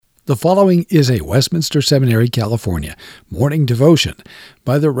The following is a Westminster Seminary, California, morning devotion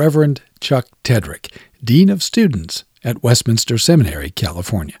by the Reverend Chuck Tedrick, Dean of Students at Westminster Seminary,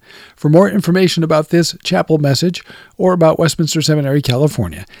 California. For more information about this chapel message or about Westminster Seminary,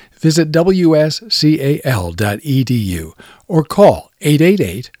 California, visit wscal.edu or call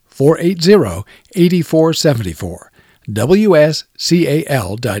 888-480-8474, wscal.edu,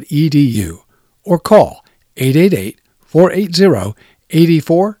 or call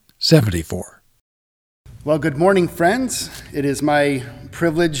 888-480-8474. Well, good morning, friends. It is my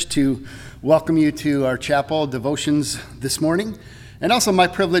privilege to welcome you to our chapel devotions this morning, and also my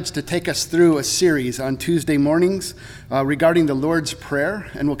privilege to take us through a series on Tuesday mornings regarding the Lord's Prayer,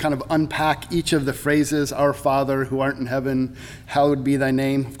 and we'll kind of unpack each of the phrases, Our Father, who art in heaven, hallowed be thy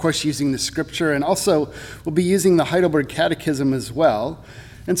name, of course using the scripture, and also we'll be using the Heidelberg Catechism as well.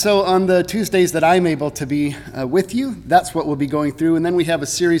 And so on the Tuesdays that I'm able to be with you, that's what we'll be going through. And then we have a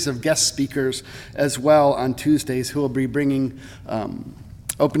series of guest speakers as well on Tuesdays who will be bringing,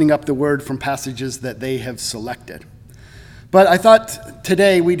 opening up the word from passages that they have selected. But I thought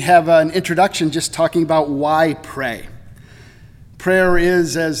today we'd have an introduction just talking about why pray. Prayer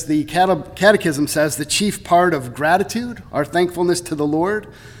is, as the Catechism says, the chief part of gratitude, our thankfulness to the Lord.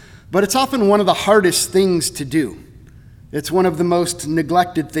 But it's often one of the hardest things to do. It's one of the most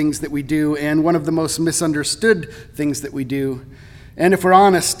neglected things that we do and one of the most misunderstood things that we do. And if we're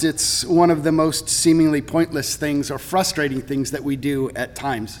honest, it's one of the most seemingly pointless things or frustrating things that we do at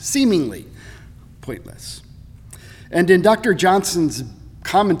times. Seemingly pointless. And in Dr. Johnson's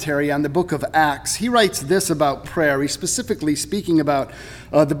commentary on the book of Acts, he writes this about prayer. He's specifically speaking about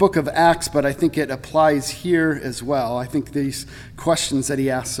the book of Acts, but I think it applies here as well. I think these questions that he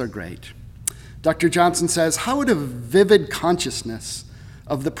asks are great. Dr. Johnson says, how would a vivid consciousness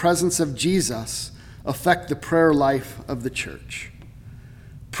of the presence of Jesus affect the prayer life of the church?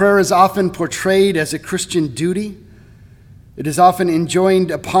 Prayer is often portrayed as a Christian duty. It is often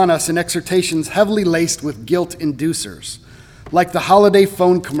enjoined upon us in exhortations heavily laced with guilt inducers, like the holiday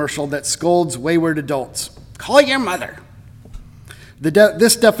phone commercial that scolds wayward adults. Call your mother.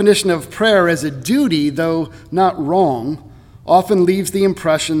 This definition of prayer as a duty, though not wrong, often leaves the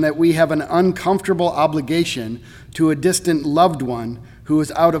impression that we have an uncomfortable obligation to a distant loved one who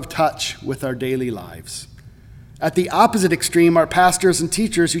is out of touch with our daily lives. At the opposite extreme are pastors and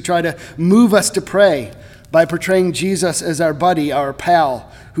teachers who try to move us to pray by portraying Jesus as our buddy, our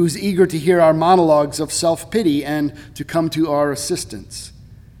pal, who's eager to hear our monologues of self-pity and to come to our assistance.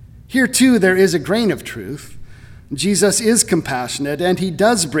 Here, too, there is a grain of truth. Jesus is compassionate, and he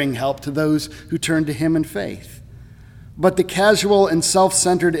does bring help to those who turn to him in faith. But the casual and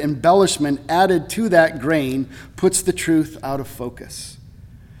self-centered embellishment added to that grain puts the truth out of focus.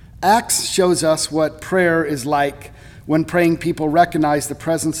 Acts shows us what prayer is like when praying people recognize the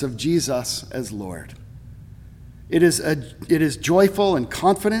presence of Jesus as Lord. It is joyful and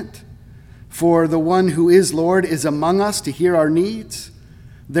confident, for the one who is Lord is among us to hear our needs.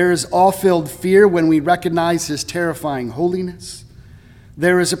 There is awe-filled fear when we recognize his terrifying holiness.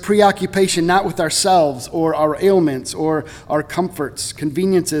 There is a preoccupation not with ourselves or our ailments or our comforts,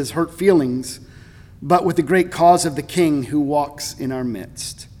 conveniences, hurt feelings, but with the great cause of the King who walks in our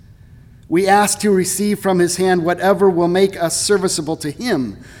midst. We ask to receive from his hand whatever will make us serviceable to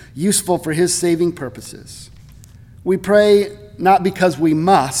him, useful for his saving purposes. We pray not because we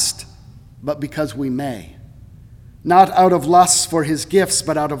must, but because we may. Not out of lust for his gifts,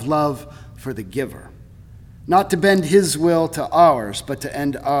 but out of love for the giver. Not to bend his will to ours, but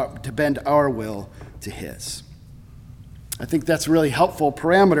to bend our will to his. I think that's a really helpful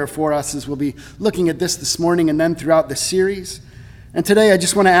parameter for us as we'll be looking at this morning and then throughout the series. And today I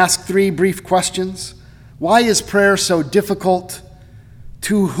just want to ask three brief questions. Why is prayer so difficult?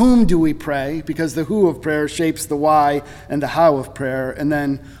 To whom do we pray? Because the who of prayer shapes the why and the how of prayer. And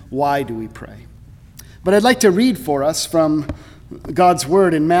then why do we pray? But I'd like to read for us from God's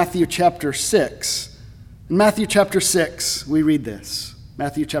word in Matthew chapter 6. In Matthew chapter 6, we read this.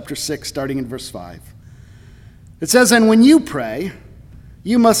 Matthew chapter 6, starting in verse 5. It says, "And when you pray,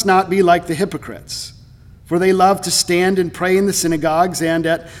 you must not be like the hypocrites, for they love to stand and pray in the synagogues and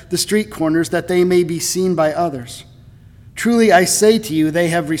at the street corners, that they may be seen by others. Truly I say to you, they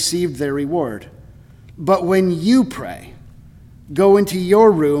have received their reward. But when you pray, go into your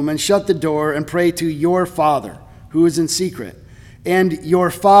room and shut the door and pray to your Father who is in secret, and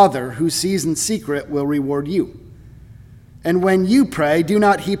your Father who sees in secret will reward you. And when you pray, do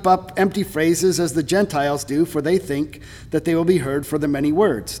not heap up empty phrases as the Gentiles do, for they think that they will be heard for their many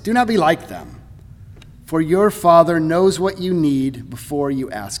words. Do not be like them, for your Father knows what you need before you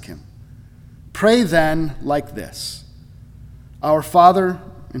ask him. Pray then like this: Our Father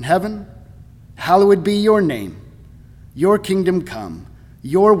in heaven, hallowed be your name. Your kingdom come,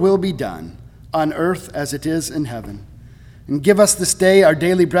 your will be done, on earth as it is in heaven. And give us this day our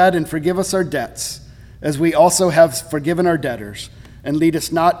daily bread, and forgive us our debts, as we also have forgiven our debtors. And lead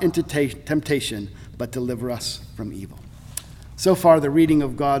us not into temptation, but deliver us from evil. So far, the reading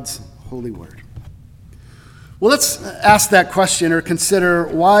of God's holy word. Well, let's ask that question or consider,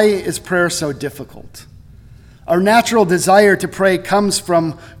 why is prayer so difficult? Our natural desire to pray comes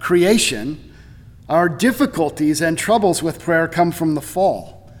from creation. Our difficulties and troubles with prayer come from the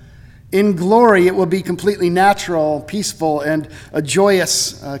fall. In glory, it will be completely natural, peaceful, and a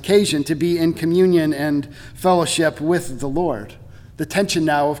joyous occasion to be in communion and fellowship with the Lord. The tension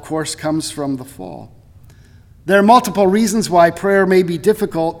now, of course, comes from the fall. There are multiple reasons why prayer may be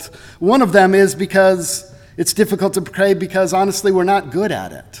difficult. One of them is because it's difficult to pray because, honestly, we're not good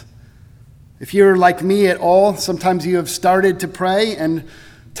at it. If you're like me at all, sometimes you have started to pray and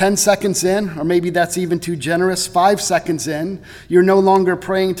 10 seconds in, or maybe that's even too generous, 5 seconds in, you're no longer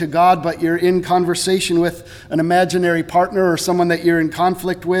praying to God, but you're in conversation with an imaginary partner or someone that you're in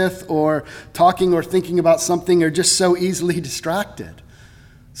conflict with, or talking or thinking about something, or just so easily distracted.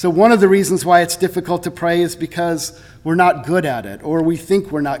 So one of the reasons why it's difficult to pray is because we're not good at it, or we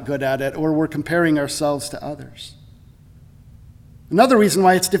think we're not good at it, or we're comparing ourselves to others. Another reason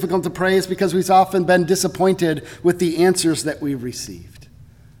why it's difficult to pray is because we've often been disappointed with the answers that we've received.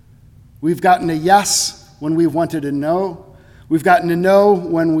 We've gotten a yes when we've wanted a no. We've gotten a no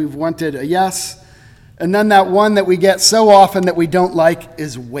when we've wanted a yes. And then that one that we get so often that we don't like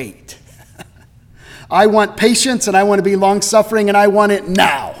is wait. I want patience, and I want to be long-suffering, and I want it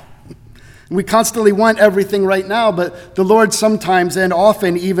now. And we constantly want everything right now, but the Lord sometimes and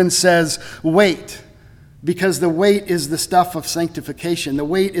often even says, wait, because the wait is the stuff of sanctification. The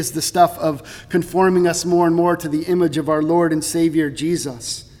wait is the stuff of conforming us more and more to the image of our Lord and Savior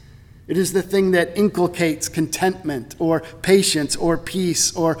Jesus. It is the thing that inculcates contentment or patience or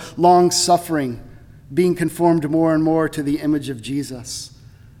peace or long-suffering, being conformed more and more to the image of Jesus.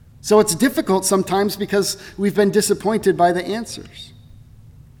 So it's difficult sometimes because we've been disappointed by the answers.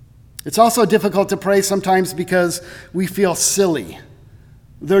 It's also difficult to pray sometimes because we feel silly.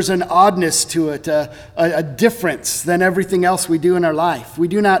 There's an oddness to it, a difference than everything else we do in our life. We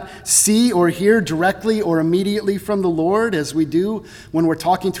do not see or hear directly or immediately from the Lord as we do when we're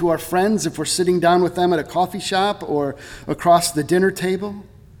talking to our friends, if we're sitting down with them at a coffee shop or across the dinner table.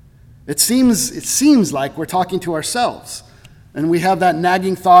 It seems like we're talking to ourselves. And we have that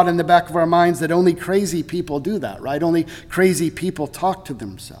nagging thought in the back of our minds that only crazy people do that, right? Only crazy people talk to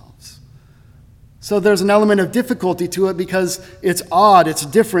themselves. So there's an element of difficulty to it because it's odd, it's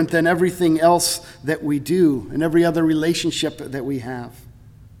different than everything else that we do and every other relationship that we have.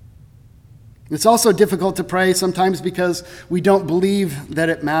 It's also difficult to pray sometimes because we don't believe that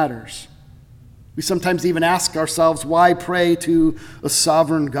it matters. We sometimes even ask ourselves, why pray to a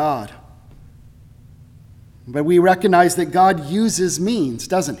sovereign God? But we recognize that God uses means,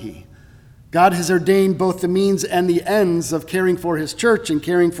 doesn't he? God has ordained both the means and the ends of caring for his church and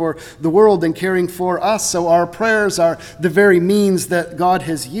caring for the world and caring for us. So our prayers are the very means that God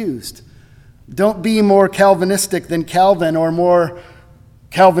has used. Don't be more Calvinistic than Calvin or more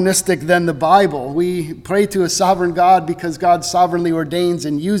Calvinistic than the Bible. We pray to a sovereign God because God sovereignly ordains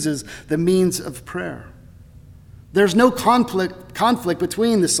and uses the means of prayer. There's no conflict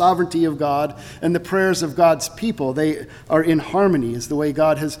between the sovereignty of God and the prayers of God's people. They are in harmony, is the way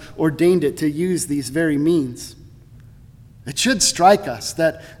God has ordained it to use these very means. It should strike us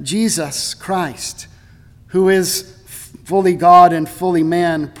that Jesus Christ, who is fully God and fully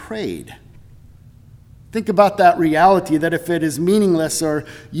man, prayed. Think about that reality, that if it is meaningless or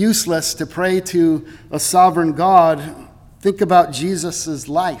useless to pray to a sovereign God, think about Jesus'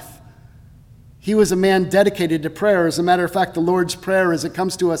 life. He was a man dedicated to prayer. As a matter of fact, the Lord's Prayer, as it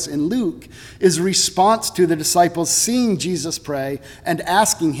comes to us in Luke, is a response to the disciples seeing Jesus pray and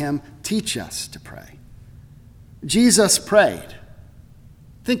asking him, teach us to pray. Jesus prayed.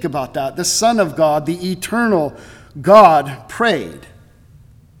 Think about that. The Son of God, the eternal God, prayed.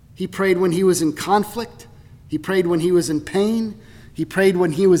 He prayed when he was in conflict. He prayed when he was in pain. He prayed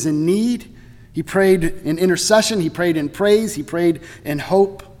when he was in need. He prayed in intercession. He prayed in praise. He prayed in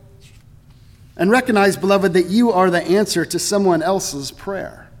hope. And recognize, beloved, that you are the answer to someone else's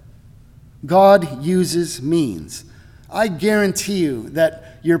prayer. God uses means. I guarantee you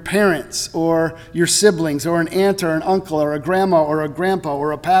that your parents or your siblings or an aunt or an uncle or a grandma or a grandpa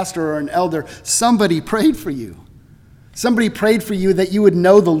or a pastor or an elder, somebody prayed for you. Somebody prayed for you that you would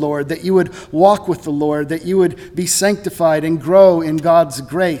know the Lord, that you would walk with the Lord, that you would be sanctified and grow in God's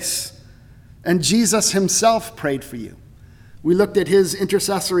grace. And Jesus himself prayed for you. We looked at his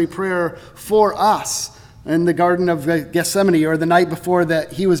intercessory prayer for us in the Garden of Gethsemane, or the night before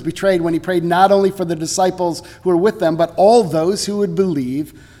that he was betrayed, when he prayed not only for the disciples who were with them, but all those who would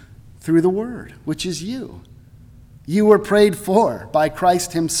believe through the word, which is you. You were prayed for by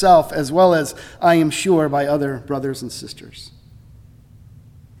Christ himself, as well as, I am sure, by other brothers and sisters.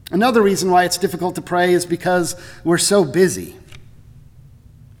 Another reason why it's difficult to pray is because we're so busy.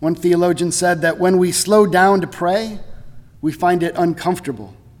 One theologian said that when we slow down to pray, we find it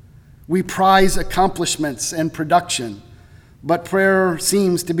uncomfortable. We prize accomplishments and production, but prayer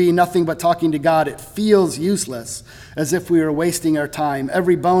seems to be nothing but talking to God. It feels useless, as if we are wasting our time.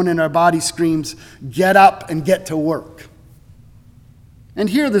 Every bone in our body screams, get up and get to work. And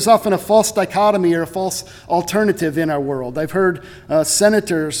here there's often a false dichotomy or a false alternative in our world. I've heard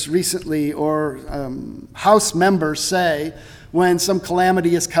senators recently or House members say, when some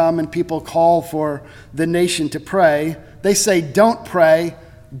calamity has come and people call for the nation to pray, they say, don't pray,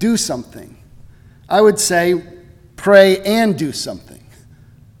 do something. I would say, pray and do something.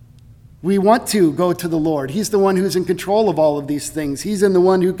 We want to go to the Lord. He's the one who's in control of all of these things. He's the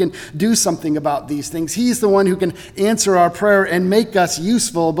one who can do something about these things. He's the one who can answer our prayer and make us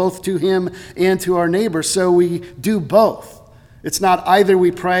useful both to him and to our neighbor. So we do both. It's not either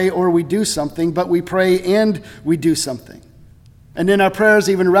we pray or we do something, but we pray and we do something. And in our prayers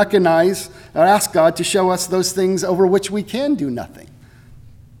even recognize or ask God to show us those things over which we can do nothing.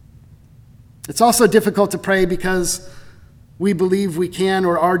 It's also difficult to pray because we believe we can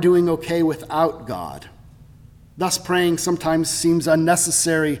or are doing okay without God. Thus, praying sometimes seems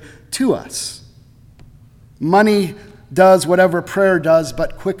unnecessary to us. Money does whatever prayer does,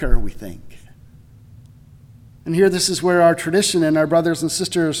 but quicker, we think. And here, this is where our tradition and our brothers and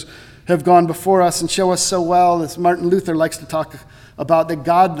sisters have gone before us and show us so well, as Martin Luther likes to talk about, that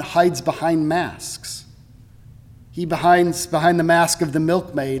God hides behind masks. He hides behind the mask of the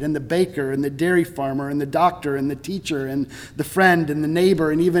milkmaid and the baker and the dairy farmer and the doctor and the teacher and the friend and the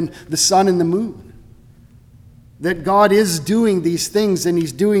neighbor and even the sun and the moon. That God is doing these things, and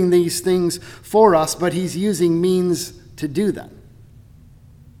he's doing these things for us, but he's using means to do them.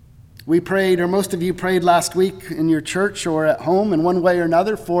 We prayed, or most of you prayed last week in your church or at home in one way or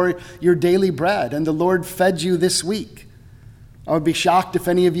another for your daily bread, and the Lord fed you this week. I would be shocked if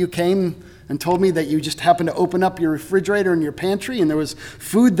any of you came and told me that you just happened to open up your refrigerator and your pantry and there was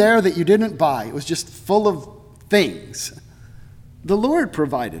food there that you didn't buy. It was just full of things. The Lord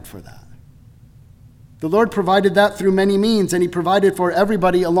provided for that. The Lord provided that through many means, and he provided for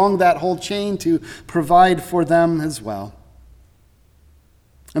everybody along that whole chain to provide for them as well.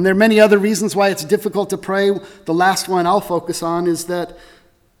 And there are many other reasons why it's difficult to pray. The last one I'll focus on is that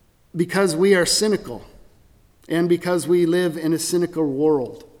because we are cynical and because we live in a cynical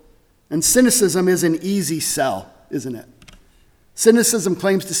world. And cynicism is an easy sell, isn't it? Cynicism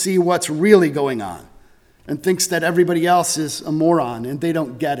claims to see what's really going on and thinks that everybody else is a moron and they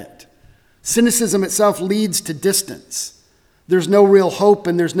don't get it. Cynicism itself leads to distance. There's no real hope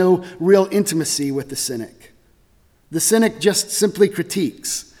and there's no real intimacy with the cynic. The cynic just simply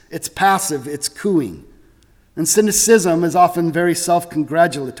critiques. It's passive, it's cooing. And cynicism is often very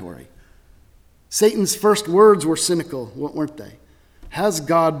self-congratulatory. Satan's first words were cynical, weren't they? Has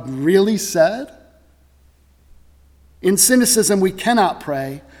God really said? In cynicism, we cannot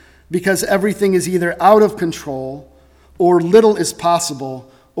pray because everything is either out of control or little is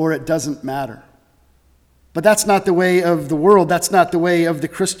possible or it doesn't matter. But that's not the way of the world. That's not the way of the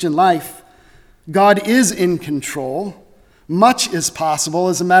Christian life. God is in control. Much is possible.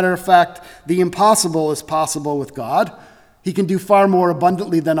 As a matter of fact, the impossible is possible with God. He can do far more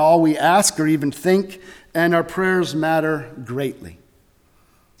abundantly than all we ask or even think, and our prayers matter greatly.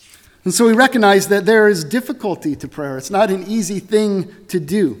 And so we recognize that there is difficulty to prayer. It's not an easy thing to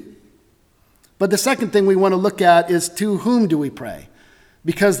do. But the second thing we want to look at is, to whom do we pray?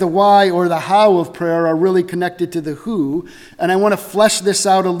 Because the why or the how of prayer are really connected to the who. And I want to flesh this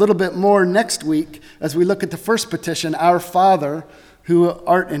out a little bit more next week as we look at the first petition, Our Father, who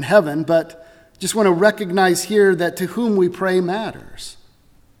art in heaven. But just want to recognize here that to whom we pray matters.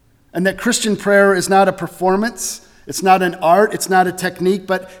 And that Christian prayer is not a performance. It's not an art, it's not a technique,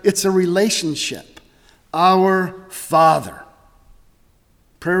 but it's a relationship. Our Father.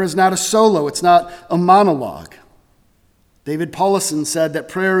 Prayer is not a solo, it's not a monologue. David Paulison said that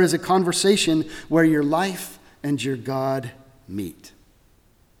prayer is a conversation where your life and your God meet.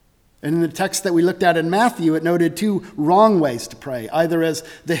 And in the text that we looked at in Matthew, it noted two wrong ways to pray. Either as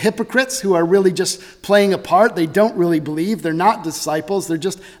the hypocrites who are really just playing a part. They don't really believe. They're not disciples. They're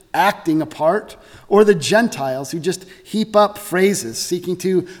just acting a part. Or the Gentiles who just heap up phrases seeking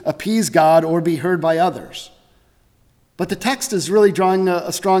to appease God or be heard by others. But the text is really drawing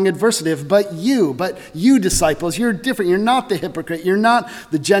a strong adversative. But you disciples, you're different. You're not the hypocrite. You're not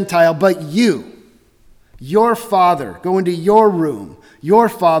the Gentile, but you. Your Father, go into your room. Your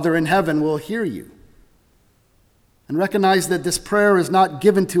Father in heaven will hear you. And recognize that this prayer is not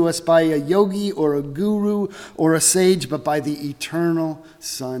given to us by a yogi or a guru or a sage, but by the eternal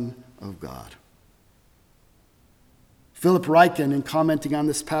Son of God. Philip Ryken, in commenting on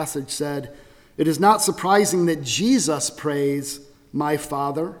this passage, said, "It is not surprising that Jesus prays, 'My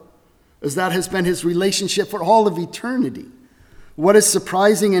Father,' as that has been his relationship for all of eternity. What is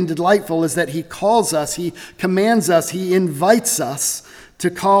surprising and delightful is that he calls us, he commands us, he invites us to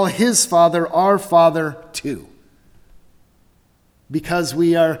call his Father our Father too. Because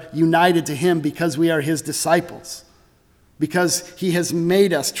we are united to him, because we are his disciples. Because he has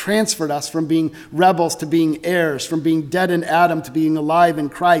made us, transferred us from being rebels to being heirs, from being dead in Adam to being alive in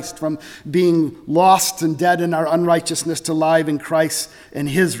Christ, from being lost and dead in our unrighteousness to alive in Christ and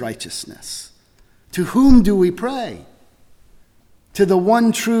his righteousness. To whom do we pray? To the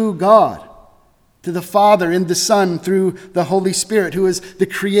one true God, to the Father and the Son through the Holy Spirit, who is the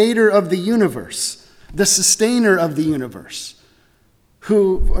creator of the universe, the sustainer of the universe,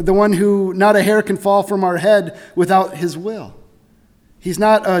 the one who not a hair can fall from our head without his will. He's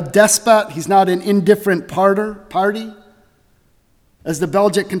not a despot. He's not an indifferent party. As the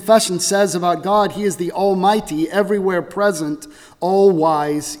Belgic Confession says about God, he is the Almighty, everywhere present,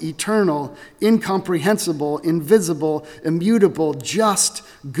 all-wise, eternal, incomprehensible, invisible, immutable, just,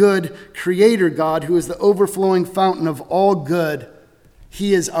 good, creator God, who is the overflowing fountain of all good.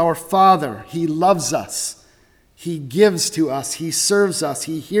 He is our Father. He loves us. He gives to us, he serves us,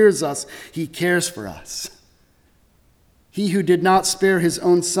 he hears us, he cares for us. He who did not spare his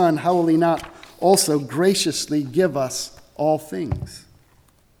own Son, how will he not also graciously give us all things?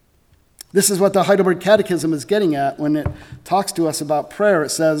 This is what the Heidelberg Catechism is getting at when it talks to us about prayer.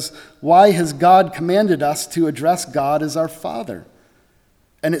 It says, why has God commanded us to address God as our Father?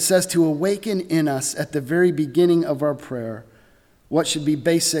 And it says to awaken in us at the very beginning of our prayer what should be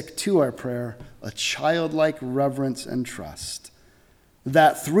basic to our prayer, a childlike reverence and trust,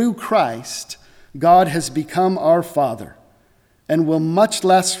 that through Christ, God has become our Father and will much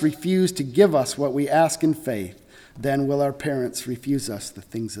less refuse to give us what we ask in faith than will our parents refuse us the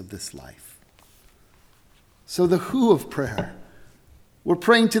things of this life. So the who of prayer, we're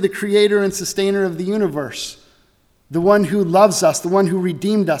praying to the creator and sustainer of the universe, the one who loves us, the one who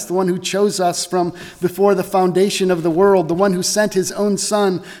redeemed us, the one who chose us from before the foundation of the world, the one who sent his own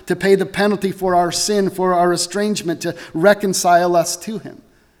Son to pay the penalty for our sin, for our estrangement, to reconcile us to him,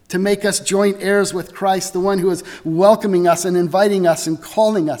 to make us joint heirs with Christ, the one who is welcoming us and inviting us and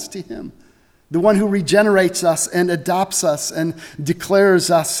calling us to him, the one who regenerates us and adopts us and declares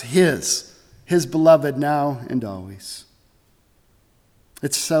us his beloved now and always.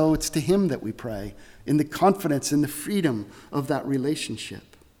 It's to him that we pray, in the confidence and the freedom of that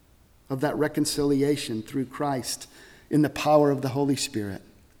relationship, of that reconciliation through Christ, in the power of the Holy Spirit.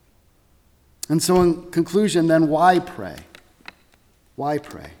 And so in conclusion, then, why pray? Why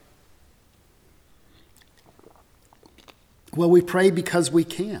pray? Well, we pray because we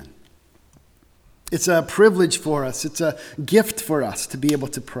can. It's a privilege for us. It's a gift for us to be able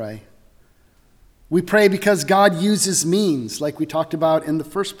to pray. We pray because God uses means, like we talked about in the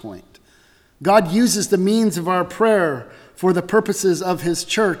first point. God uses the means of our prayer for the purposes of his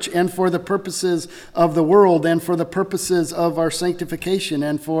church and for the purposes of the world and for the purposes of our sanctification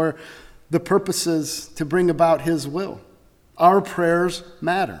and for the purposes to bring about his will. Our prayers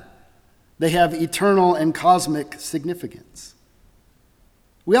matter. They have eternal and cosmic significance.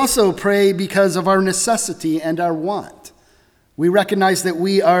 We also pray because of our necessity and our want. We recognize that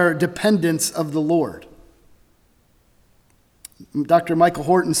we are dependents of the Lord. Dr. Michael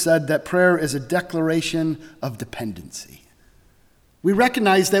Horton said that prayer is a declaration of dependency. We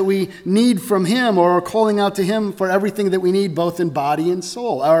recognize that we need from him or are calling out to him for everything that we need, both in body and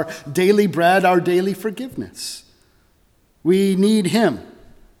soul, our daily bread, our daily forgiveness. We need him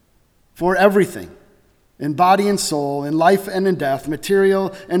for everything, in body and soul, in life and in death,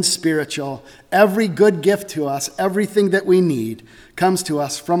 material and spiritual. Every good gift to us, everything that we need, comes to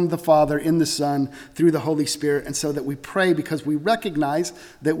us from the Father in the Son through the Holy Spirit. And so that we pray because we recognize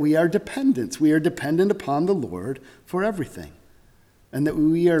that we are dependents. We are dependent upon the Lord for everything. And that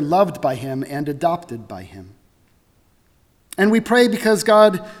we are loved by him and adopted by him. And we pray because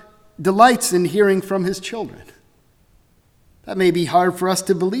God delights in hearing from his children. That may be hard for us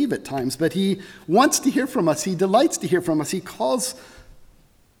to believe at times, but he wants to hear from us. He delights to hear from us. He calls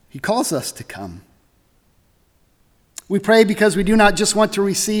us to come. We pray because we do not just want to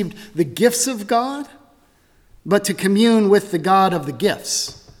receive the gifts of God, but to commune with the God of the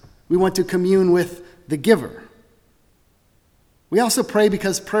gifts. We want to commune with the giver. We also pray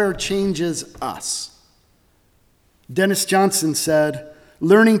because prayer changes us. Dennis Johnson said,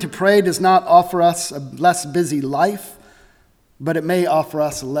 "Learning to pray does not offer us a less busy life, but it may offer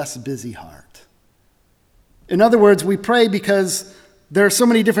us a less busy heart." In other words, we pray because there are so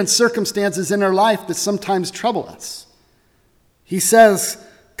many different circumstances in our life that sometimes trouble us. He says,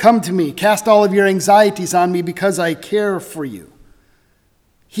 "Come to me, cast all of your anxieties on me because I care for you."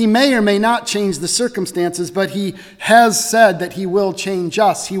 He may or may not change the circumstances, but he has said that he will change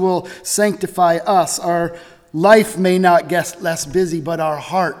us. He will sanctify us. Our life may not get less busy, but our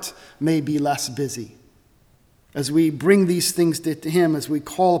heart may be less busy. As we bring these things to him, as we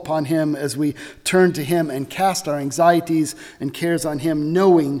call upon him, as we turn to him and cast our anxieties and cares on him,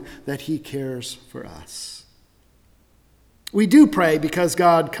 knowing that he cares for us. We do pray because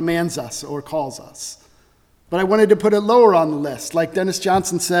God commands us or calls us. But I wanted to put it lower on the list. Like Dennis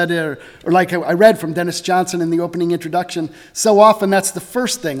Johnson said, or like I read from Dennis Johnson in the opening introduction, so often that's the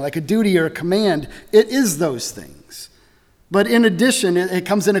first thing, like a duty or a command. It is those things. But in addition, it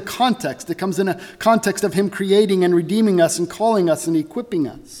comes in a context. It comes in a context of him creating and redeeming us and calling us and equipping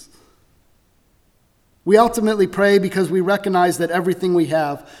us. We ultimately pray because we recognize that everything we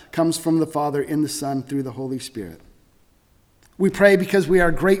have comes from the Father in the Son through the Holy Spirit. We pray because we are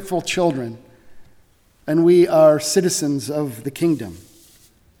grateful children and we are citizens of the kingdom.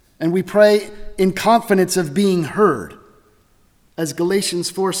 And we pray in confidence of being heard. As Galatians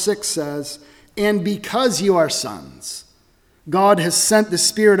 4:6 says, "And because you are sons, God has sent the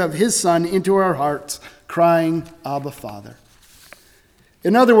Spirit of his Son into our hearts, crying, Abba, Father."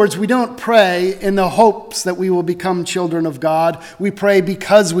 In other words, we don't pray in the hopes that we will become children of God. We pray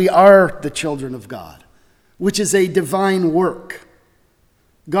because we are the children of God, which is a divine work.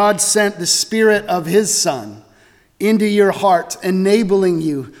 God sent the Spirit of his Son into your heart, enabling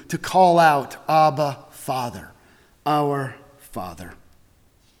you to call out, Abba, Father, our Father.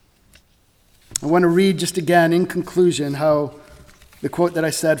 I want to read just again in conclusion how the quote that I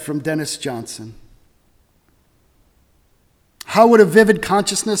said from Dennis Johnson. How would a vivid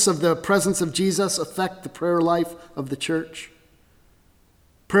consciousness of the presence of Jesus affect the prayer life of the church?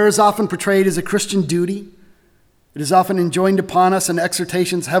 Prayer is often portrayed as a Christian duty. It is often enjoined upon us in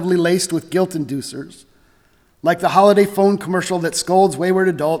exhortations heavily laced with guilt inducers, like the holiday phone commercial that scolds wayward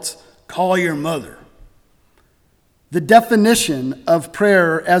adults, "Call your mother." The definition of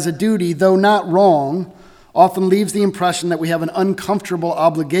prayer as a duty, though not wrong, often leaves the impression that we have an uncomfortable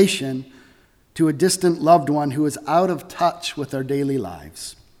obligation to a distant loved one who is out of touch with our daily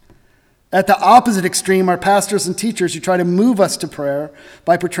lives. At the opposite extreme are pastors and teachers who try to move us to prayer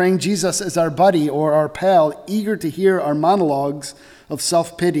by portraying Jesus as our buddy or our pal, eager to hear our monologues of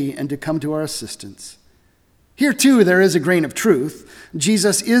self-pity and to come to our assistance. Here, too, there is a grain of truth.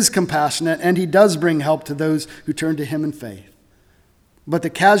 Jesus is compassionate, and he does bring help to those who turn to him in faith. But the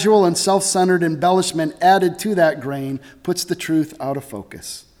casual and self-centered embellishment added to that grain puts the truth out of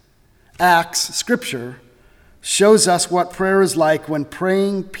focus. Acts, Scripture, shows us what prayer is like when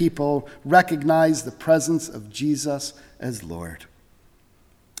praying people recognize the presence of Jesus as Lord.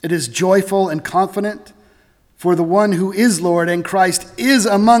 It is joyful and confident for the one who is Lord and Christ is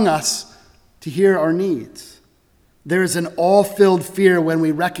among us to hear our needs. There is an all-filled fear when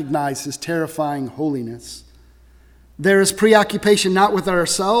we recognize his terrifying holiness. There is preoccupation not with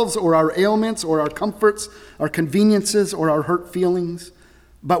ourselves or our ailments or our comforts, our conveniences or our hurt feelings,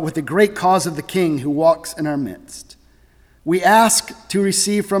 but with the great cause of the King who walks in our midst. We ask to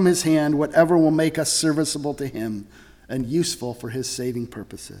receive from his hand whatever will make us serviceable to him and useful for his saving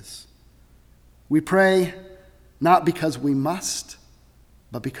purposes. We pray not because we must,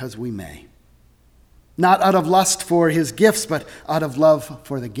 but because we may. Not out of lust for his gifts, but out of love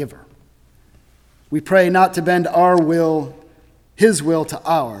for the giver. We pray not to bend our will, his will to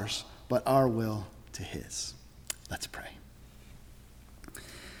ours, but our will to his. Let's pray.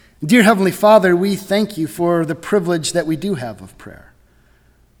 Dear Heavenly Father, we thank you for the privilege that we do have of prayer,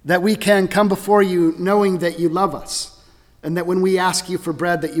 that we can come before you knowing that you love us, and that when we ask you for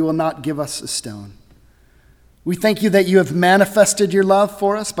bread, that you will not give us a stone. We thank you that you have manifested your love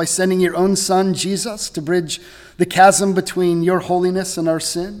for us by sending your own Son, Jesus, to bridge the chasm between your holiness and our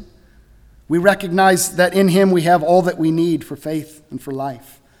sin. We recognize that in him we have all that we need for faith and for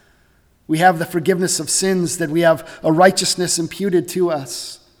life. We have the forgiveness of sins, that we have a righteousness imputed to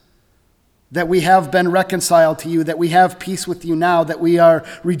us, that we have been reconciled to you, that we have peace with you now, that we are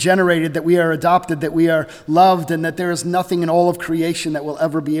regenerated, that we are adopted, that we are loved, and that there is nothing in all of creation that will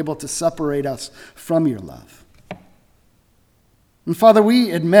ever be able to separate us from your love. And Father,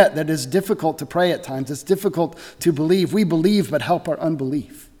 we admit that it's difficult to pray at times. It's difficult to believe. We believe, but help our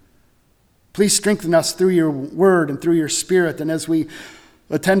unbelief. Please strengthen us through your word and through your Spirit, and as we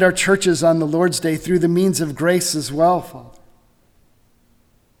attend our churches on the Lord's Day, through the means of grace as well, Father.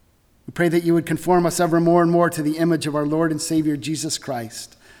 We pray that you would conform us ever more and more to the image of our Lord and Savior, Jesus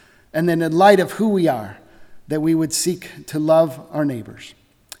Christ. And then in light of who we are, that we would seek to love our neighbors.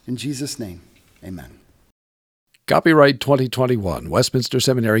 In Jesus' name, amen. Copyright 2021, Westminster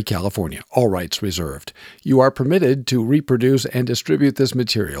Seminary, California. All rights reserved. You are permitted to reproduce and distribute this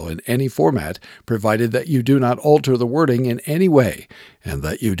material in any format, provided that you do not alter the wording in any way, and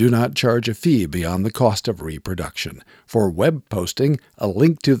that you do not charge a fee beyond the cost of reproduction. For web posting, a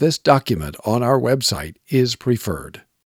link to this document on our website is preferred.